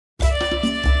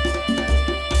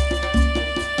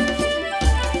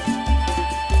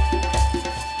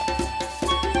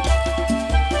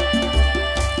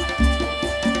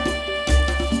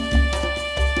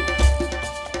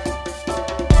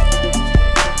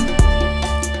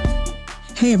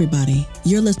Hey everybody,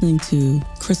 you're listening to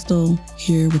Crystal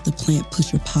here with the Plant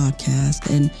Pusher podcast.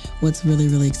 And what's really,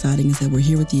 really exciting is that we're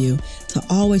here with you to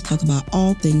always talk about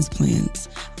all things plants,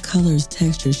 colors,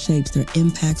 textures, shapes, their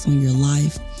impacts on your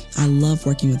life. I love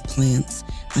working with plants.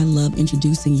 I love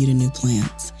introducing you to new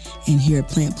plants. And here at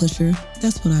Plant Pusher,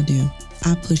 that's what I do.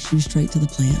 I push you straight to the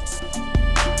plants.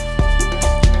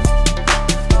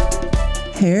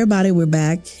 Hey everybody, we're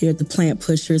back here at the Plant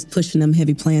Pushers, pushing them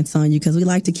heavy plants on you because we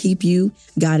like to keep you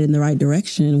guided in the right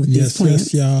direction with these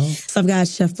plants. Yes, y'all. So I've got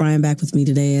Chef Brian back with me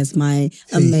today as my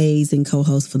amazing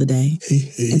co-host for the day.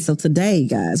 And so today,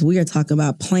 guys, we are talking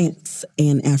about plants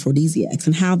and aphrodisiacs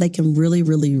and how they can really,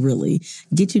 really, really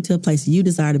get you to a place you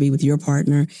desire to be with your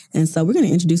partner. And so we're going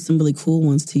to introduce some really cool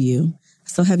ones to you.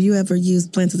 So have you ever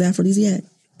used plants as aphrodisiac?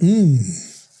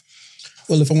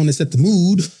 Well, if I want to set the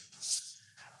mood,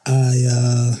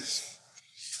 I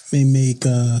may make...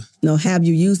 No, have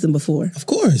you used them before? Of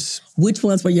course. Which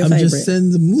ones were your favorite? I'm just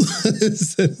setting the mood.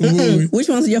 Which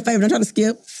ones are your favorite? I'm trying to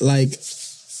skip. Like,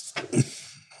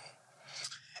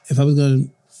 if I was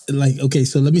going to, like, okay,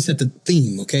 so let me set the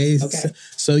theme, okay? Okay.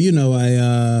 So you know,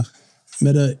 I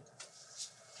met an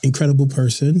incredible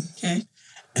person. Okay.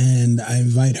 And I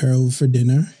invite her over for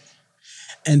dinner.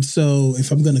 And so if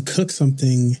I'm going to cook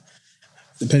something,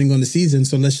 depending on the season,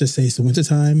 so let's just say it's the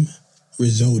wintertime,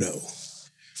 risotto.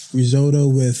 Risotto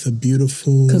with a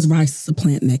beautiful... Because rice is a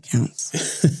plant and that counts.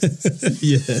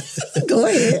 Yeah. Go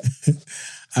ahead.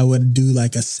 I would do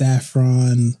like a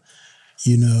saffron,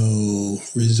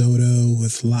 risotto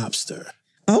with lobster.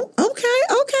 Oh, okay.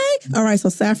 All right, so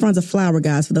saffron's a flower,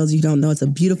 guys. For those of you who don't know, it's a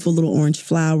beautiful little orange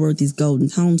flower with these golden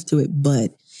tones to it,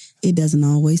 but it doesn't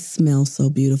always smell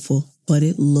so beautiful, but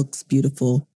it looks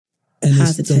beautiful. And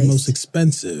How's it's it the taste? most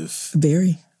expensive.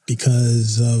 Very.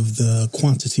 Because of the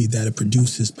quantity that it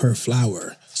produces per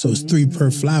flower. So it's 3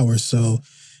 per flower, so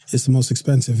it's the most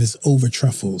expensive. It's over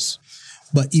truffles.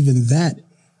 But even that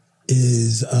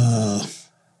is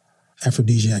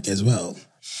aphrodisiac as well.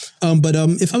 But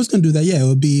if I was going to do that, it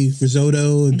would be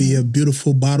risotto. It would be a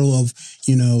beautiful bottle of,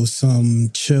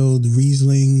 some chilled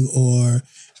Riesling or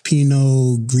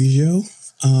Pinot Grigio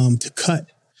to cut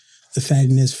the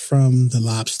fattiness from the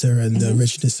lobster and the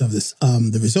richness of this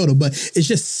the risotto. But it's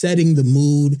just setting the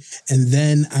mood. And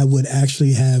then I would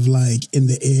actually have like in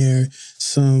the air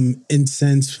some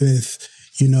incense with,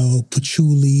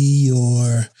 patchouli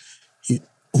or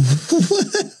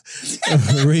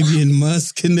Arabian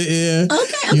musk in the air.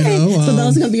 Okay. So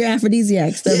those are going to be your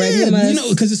aphrodisiacs, the Arabian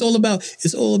musk? Because it's all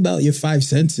about your 5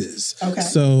 senses. Okay.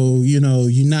 So, you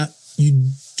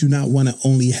do not want to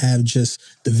only have just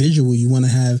the visual. You want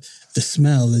to have the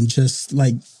smell and just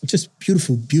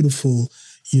beautiful, beautiful,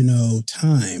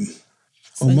 time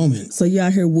or moment. So you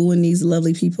out here wooing these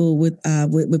lovely people with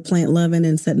plant loving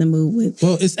and setting the mood with.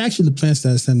 Well, it's actually the plants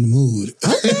that are setting the mood.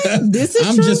 Okay, this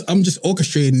is true. I'm just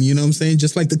orchestrating. You know what I'm saying?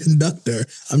 Just like the conductor,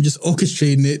 I'm just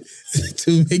orchestrating it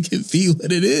to make it be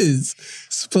what it is.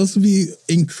 It's supposed to be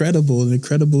an incredible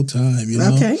time.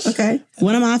 Okay.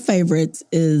 One of my favorites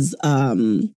is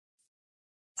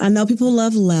I know people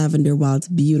love lavender while it's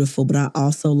beautiful, but I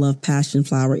also love passion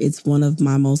flower. It's one of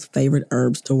my most favorite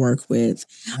herbs to work with.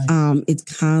 It's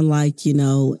kind of like,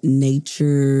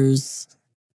 nature's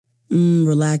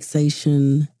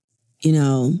relaxation.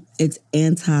 It's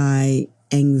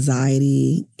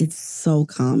anti-anxiety. It's so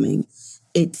calming.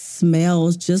 It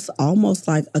smells just almost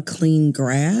like a clean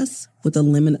grass with a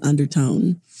lemon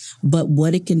undertone. But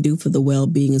what it can do for the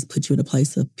well-being is put you in a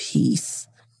place of peace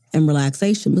and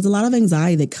relaxation. Because a lot of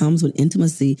anxiety that comes with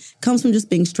intimacy comes from just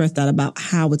being stressed out about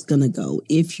how it's going to go,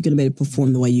 if you're going to be able to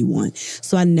perform the way you want.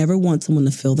 So I never want someone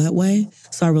to feel that way.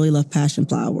 So I really love passion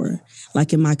flower.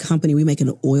 Like in my company, we make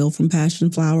an oil from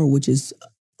passion flower, which is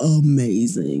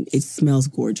amazing. It smells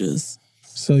gorgeous.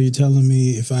 So you're telling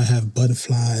me if I have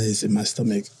butterflies in my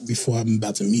stomach before I'm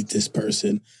about to meet this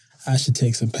person, I should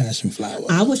take some passion flower.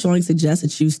 I would strongly suggest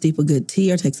that you steep a good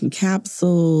tea or take some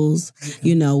capsules.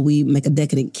 Okay. We make a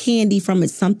decadent candy from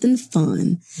it, something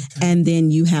fun. Okay. And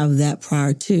then you have that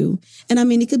prior to. And I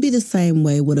mean, it could be the same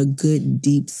way with a good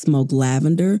deep smoked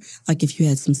lavender. Like if you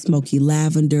had some smoky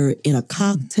lavender in a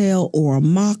cocktail or a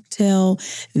mocktail,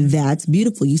 that's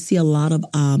beautiful. You see a lot of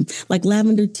like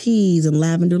lavender teas and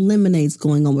lavender lemonades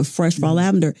going on with fresh raw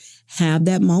lavender. Have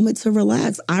that moment to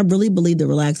relax. I really believe that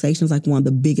relaxation is like one of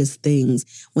the biggest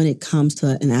things when it comes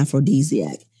to an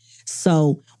aphrodisiac.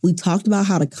 So we talked about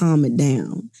how to calm it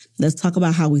down. Let's talk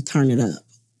about how we turn it up.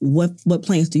 What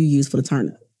plants do you use for the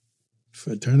turn up?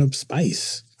 For turn up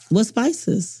spice. What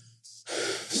spices?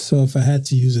 So if I had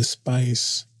to use a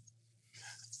spice,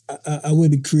 I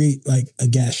would create like a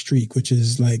gastrique, which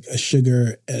is like a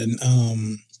sugar and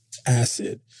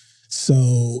acid.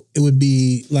 So it would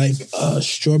be like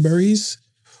strawberries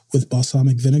with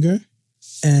balsamic vinegar.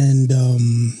 And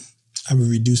I would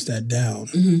reduce that down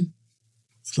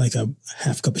with like a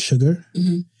half cup of sugar.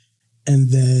 And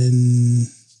then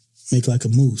make like a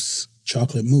mousse,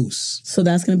 chocolate mousse. So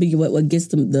that's going to be what gets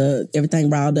the everything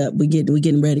riled up. We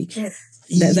getting ready.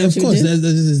 Of course,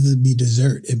 that'd be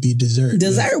dessert. It'd be dessert.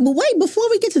 Dessert? But wait, before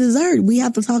we get to dessert, we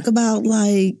have to talk about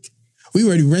like... We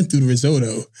already went through the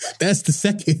risotto. That's the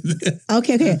second.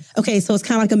 Okay. So it's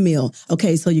kind of like a meal.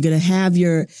 Okay, so you're gonna have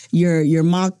your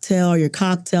mocktail or your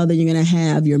cocktail. Then you're gonna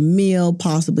have your meal,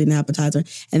 possibly an appetizer,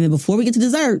 and then before we get to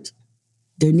dessert,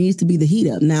 there needs to be the heat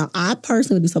up. Now, I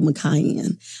personally would do something with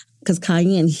cayenne because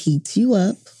cayenne heats you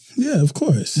up. Yeah, of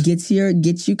course. Gets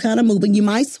you kind of moving. You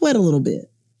might sweat a little bit,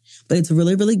 but it's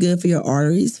really, really good for your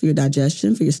arteries, for your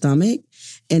digestion, for your stomach.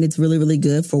 And it's really, really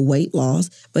good for weight loss.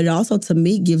 But it also, to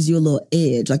me, gives you a little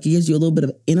edge. Like, it gives you a little bit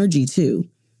of energy, too.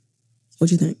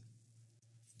 What you think?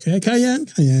 Okay, cayenne.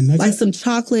 Like some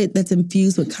chocolate that's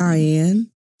infused with cayenne.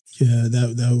 Yeah,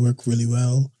 that would work really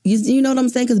well. You know what I'm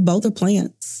saying? Because both are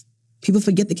plants. People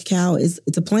forget that cacao it's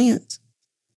a plant.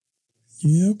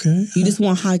 Yeah, okay. You just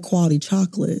want high-quality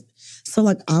chocolate. So,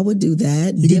 like, I would do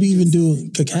that. You could even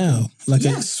do cacao, like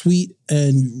a sweet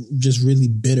and just really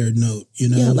bitter note, you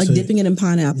know? Yeah, like dipping it in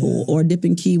pineapple or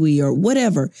dipping kiwi or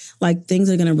whatever. Like, things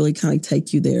are going to really kind of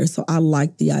take you there. So, I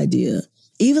like the idea.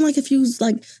 Even, like, if you,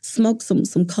 like, smoked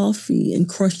some coffee and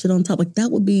crushed it on top, like,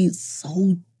 that would be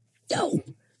so dope.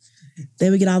 They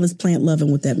would get all this plant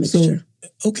loving with that mixture.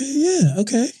 So,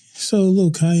 okay. So, a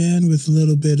little cayenne with a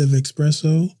little bit of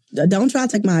espresso. Don't try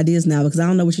to take my ideas now because I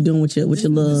don't know what you're doing with your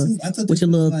little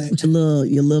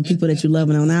people that you're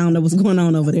loving on. I don't know what's going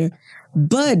on over there.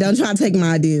 But don't try to take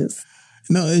my ideas.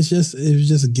 No, it was just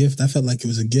a gift. I felt like it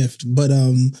was a gift. But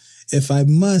if I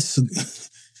must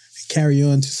carry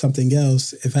on to something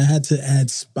else, if I had to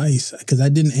add spice, because I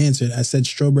didn't answer it, I said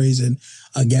strawberries and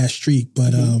a gastrique.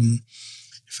 But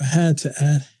if I had to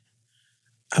add,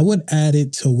 I would add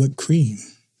it to whipped cream.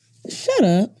 Shut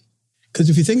up. Because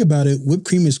if you think about it, whipped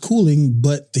cream is cooling,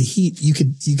 but the heat, you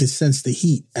could sense the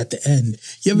heat at the end.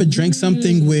 You ever drank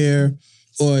something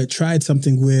or tried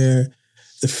something where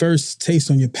the first taste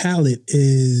on your palate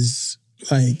is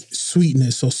like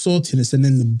sweetness or saltiness, and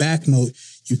then the back note,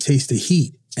 you taste the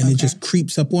heat, and it just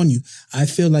creeps up on you. I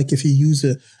feel like if you use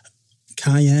a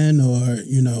cayenne or,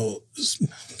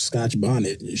 Scotch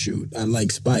bonnet, shoot, I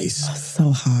like spice. Oh,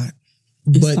 so hot.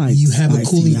 But like you have spicy, a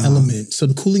cooling y'all. element. So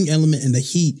the cooling element and the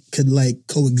heat could like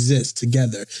coexist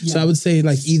together. Yeah. So I would say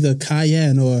like either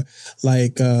cayenne or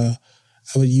like I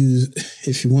would use,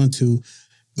 if you want to,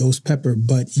 ghost pepper,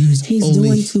 but use He's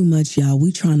doing too much, y'all.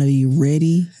 We trying to be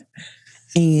ready.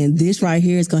 And this right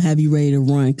here is going to have you ready to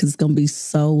run because it's going to be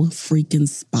so freaking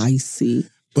spicy.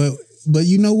 But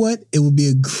you know what? It would be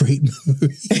a great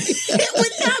memory. It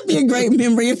would not be a great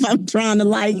memory if I'm trying to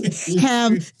like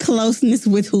have closeness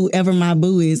with whoever my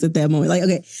boo is at that moment. Like,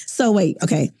 okay, so wait,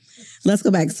 okay, let's go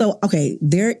back. So, okay,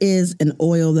 there is an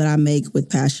oil that I make with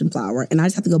passion flower, and I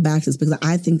just have to go back to this because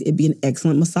I think it'd be an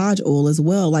excellent massage oil as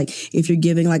well. Like if you're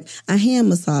giving like a hand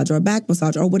massage or a back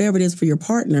massage or whatever it is for your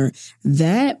partner,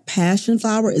 that passion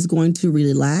flower is going to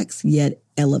relax yet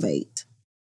elevate.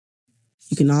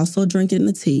 You can also drink it in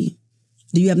a tea.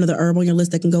 Do you have another herb on your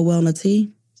list that can go well in a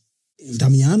tea?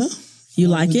 Damiana? You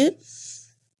like it?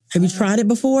 Have you tried it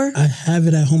before? I have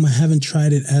it at home. I haven't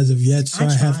tried it as of yet, so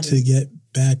I have to get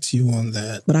back to you on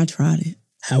that. But I tried it.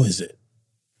 How is it?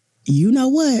 You know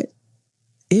what?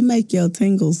 It make your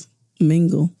tingles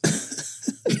mingle.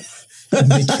 It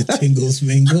make your tingles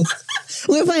mingle?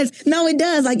 No, it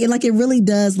does. Like it really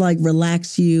does like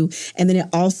relax you. And then it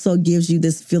also gives you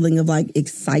this feeling of like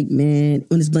excitement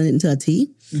when it's blended into a tea.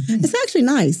 Mm-hmm. It's actually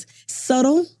nice.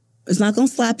 Subtle. It's not going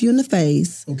to slap you in the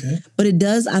face. Okay. But it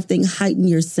does, I think, heighten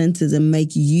your senses and make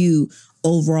you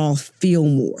overall feel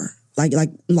more. Like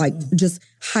just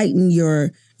heighten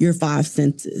your five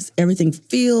senses. Everything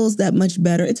feels that much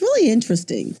better. It's really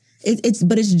interesting.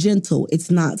 But it's gentle. It's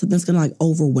not something that's going to like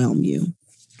overwhelm you.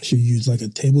 Should you use like a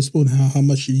tablespoon? How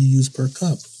much should you use per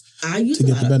cup to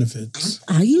get the benefits?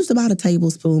 I used about a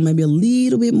tablespoon, maybe a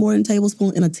little bit more than a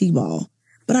tablespoon in a tea ball.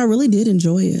 But I really did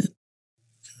enjoy it.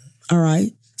 All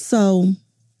right. So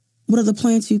what other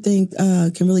plants you think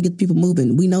can really get people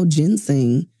moving? We know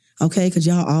ginseng, okay? Because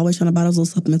y'all always trying to buy those little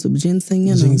supplements with ginseng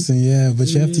in them. Ginseng, yeah. But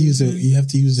you have to use it. You have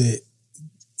to use it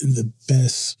in the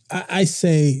best. I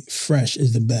say fresh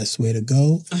is the best way to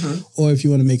go. Uh-huh. Or if you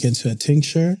want to make it into a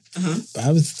tincture. Uh-huh. But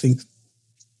I would think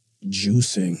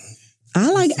juicing.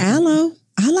 I like aloe.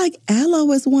 I like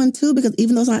aloe as one too, because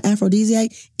even though it's not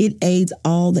aphrodisiac, it aids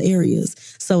all the areas.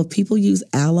 So if people use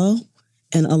aloe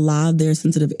in a lot of their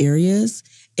sensitive areas,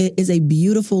 it is a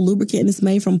beautiful lubricant and it's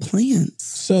made from plants.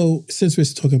 So since we're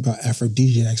talking about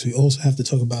aphrodisiacs, we also have to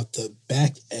talk about the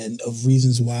back end of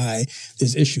reasons why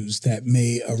there's issues that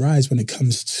may arise when it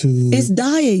comes to... It's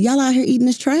diet. Y'all out here eating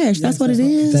this trash. That's what it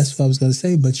is. That's what I was going to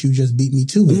say, but you just beat me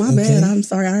to it. My bad. I'm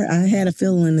sorry. I had a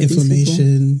feeling that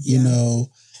inflammation, you know,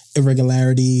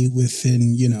 irregularity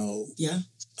within, you know,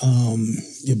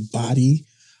 your body,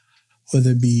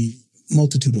 whether it be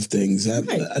multitude of things. I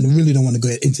really don't want to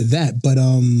go into that, but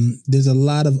there's a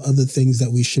lot of other things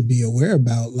that we should be aware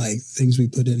about, like things we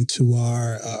put into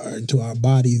our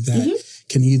body that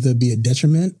can either be a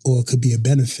detriment or could be a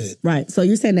benefit. Right. So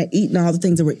you're saying that eating all the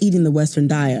things that we're eating in the Western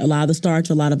diet, a lot of the starch,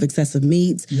 a lot of excessive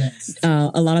meats,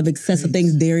 a lot of excessive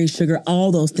things, dairy, sugar,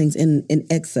 all those things in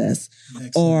excess,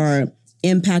 or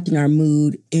impacting our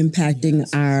mood, impacting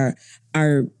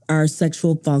our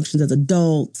sexual functions as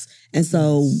adults. And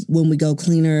so when we go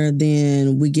cleaner,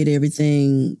 then we get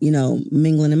everything, you know,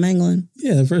 mingling and mangling.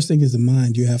 Yeah, the first thing is the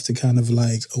mind. You have to kind of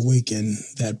like awaken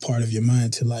that part of your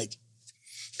mind to like,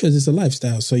 because it's a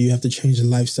lifestyle. So you have to change the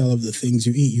lifestyle of the things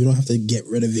you eat. You don't have to get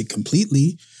rid of it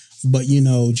completely, but, you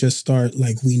know, just start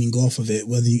like weaning off of it,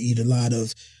 whether you eat a lot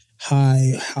of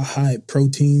high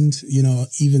proteins, you know,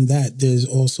 even that, there's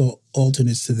also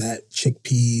alternates to that,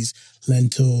 chickpeas,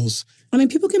 lentils. I mean,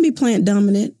 people can be plant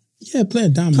dominant. Yeah,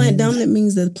 plant dominant. Plant dominant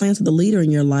means that plants are the leader in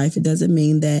your life. It doesn't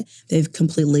mean that they've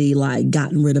completely like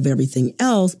gotten rid of everything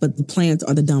else, but the plants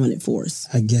are the dominant force.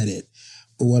 I get it.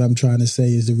 But what I'm trying to say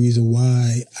is the reason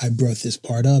why I brought this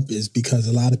part up is because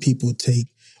a lot of people take,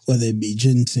 whether it be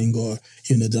ginseng or,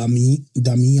 you know,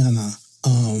 damiana,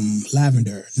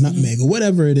 lavender, nutmeg, or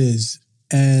whatever it is,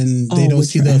 and they don't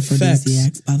see the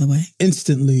effects, by the way,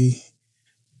 instantly.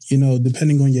 You know,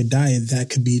 depending on your diet, that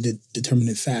could be the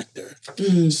determinant factor.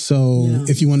 So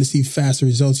if you want to see faster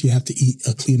results, you have to eat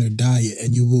a cleaner diet,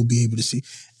 and you will be able to see.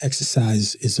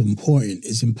 Exercise is important.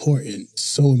 It's important.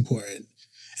 So important.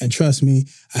 And trust me,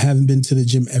 I haven't been to the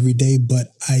gym every day, but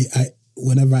I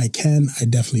whenever I can, I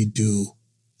definitely do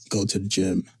go to the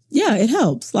gym. Yeah, it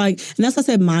helps. Like, and that's why I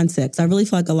said mindset. 'Cause I really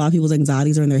feel like a lot of people's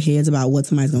anxieties are in their heads about what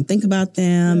somebody's going to think about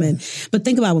them. But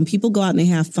think about when people go out and they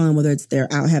have fun, whether it's they're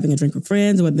out having a drink with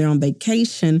friends or when they're on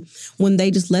vacation, when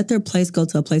they just let their place go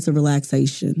to a place of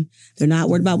relaxation. They're not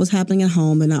worried about what's happening at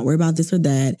home. They're not worried about this or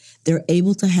that. They're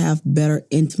able to have better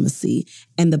intimacy.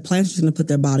 And the plants are just going to put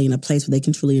their body in a place where they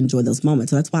can truly enjoy those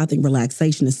moments. So that's why I think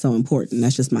relaxation is so important.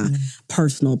 That's just my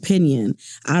personal opinion.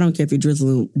 I don't care if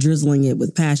you're drizzling it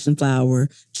with passion flower,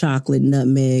 chocolate,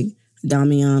 nutmeg,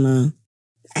 damiana,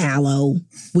 aloe.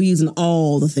 We're using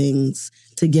all the things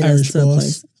to get us to a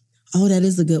place. Oh, that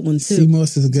is a good one too. Sea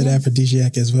moss is a good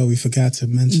aphrodisiac as well. We forgot to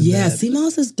mention that. Yeah, sea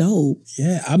moss is dope.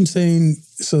 Yeah, I'm saying,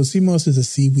 so sea moss is a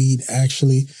seaweed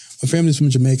actually. My family's from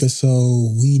Jamaica,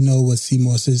 so we know what sea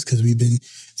moss is because we've been,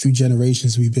 through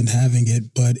generations, we've been having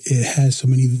it, but it has so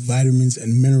many vitamins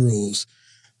and minerals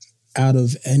out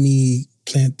of any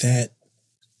plant that,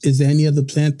 is there any other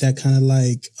plant that kind of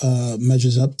like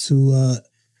measures up to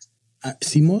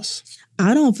sea moss?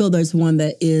 I don't feel there's one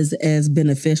that is as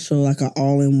beneficial, like an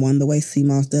all-in-one, the way sea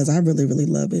moss does. I really, really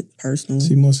love it personally.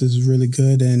 Sea moss is really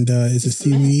good, and it's a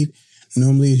seaweed.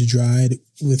 Normally it's dried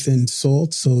within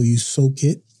salt, so you soak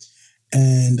it.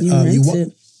 And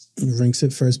you rinse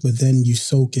it first, but then you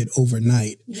soak it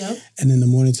overnight. Yep. And in the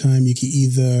morning time, you can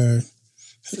either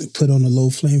put on a low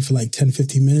flame for like 10,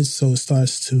 15 minutes so it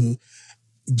starts to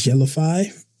gellify,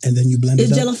 and then you blend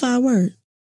it up. Is gellify a word?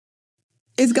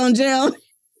 It's going to gel.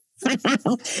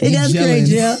 It does create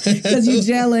gel because you're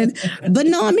gelling. But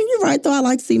no, I mean, you're right, though. I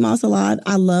like sea moss a lot.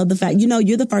 I love the fact, you know,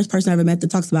 you're the first person I ever met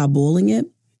that talks about boiling it.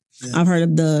 Yeah. I've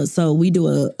heard of so we do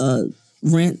a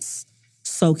rinse,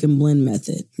 soak, and blend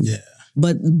method. Yeah.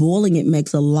 But boiling it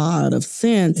makes a lot of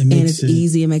sense, and it's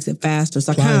easy. It makes it faster.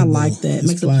 So pliable. I kind of like that. It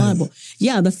makes it pliable.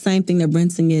 Yeah, the same thing that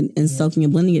rinsing it and soaking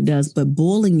and blending it does. But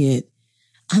boiling it,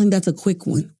 I think that's a quick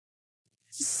one.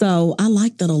 So I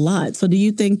like that a lot. So do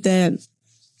you think that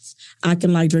I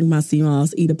can like drink my sea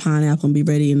moss, eat a pineapple, and be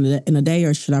ready in a day,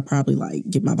 or should I probably like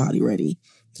get my body ready?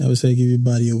 I would say give your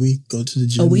body a week. Go to the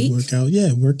gym, work out.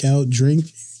 Yeah, work out, drink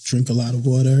a lot of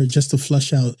water just to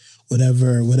flush out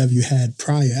whatever you had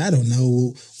prior. I don't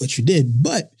know what you did,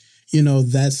 but you know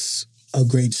that's a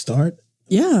great start.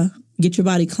 Yeah, get your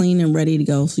body clean and ready to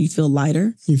go, so you feel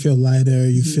lighter. You feel lighter.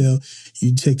 You feel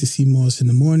you take the sea moss in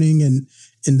the morning and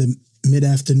in the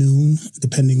mid-afternoon,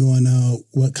 depending on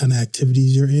what kind of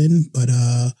activities you're in. But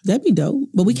that'd be dope.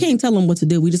 But we can't tell them what to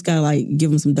do. We just gotta like give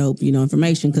them some dope,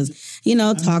 information. Because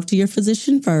talk to your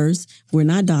physician first. We're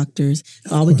not doctors.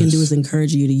 All we can do is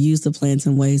encourage you to use the plants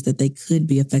in ways that they could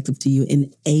be effective to you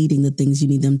in aiding the things you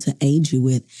need them to aid you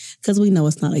with. Because we know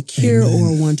it's not a cure or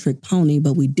a one-trick pony,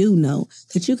 but we do know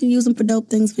that you can use them for dope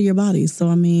things for your body. So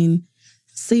I mean,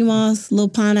 sea moss, little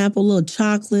pineapple, little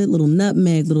chocolate, little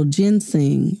nutmeg, little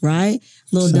ginseng, right?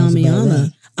 Little Damiana.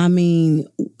 Right. I mean,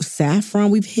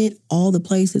 saffron, we've hit all the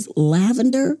places.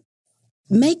 Lavender,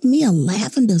 make me a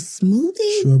lavender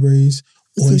smoothie. Strawberries,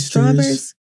 oysters.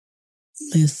 Strawberries.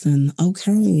 Listen,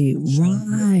 okay,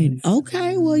 right.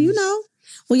 Okay, well,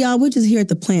 Well, y'all, we're just here at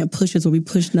the Plant Pushers where we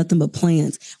push nothing but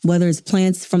plants. Whether it's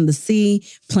plants from the sea,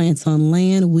 plants on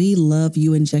land, we love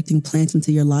you injecting plants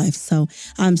into your life. So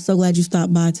I'm so glad you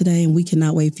stopped by today, and we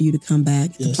cannot wait for you to come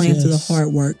back. The plants are the hard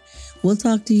work. We'll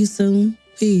talk to you soon.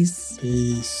 Peace.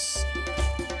 Peace.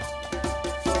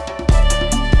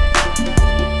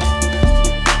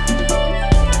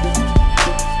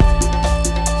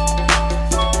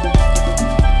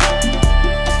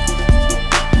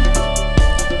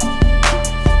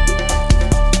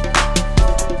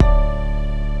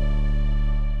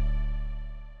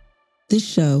 This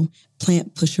show,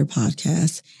 Plant Pusher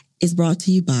Podcast, is brought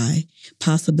to you by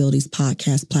Possibilities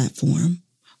Podcast Platform.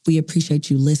 We appreciate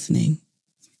you listening.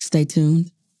 Stay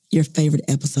tuned. Your favorite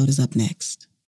episode is up next.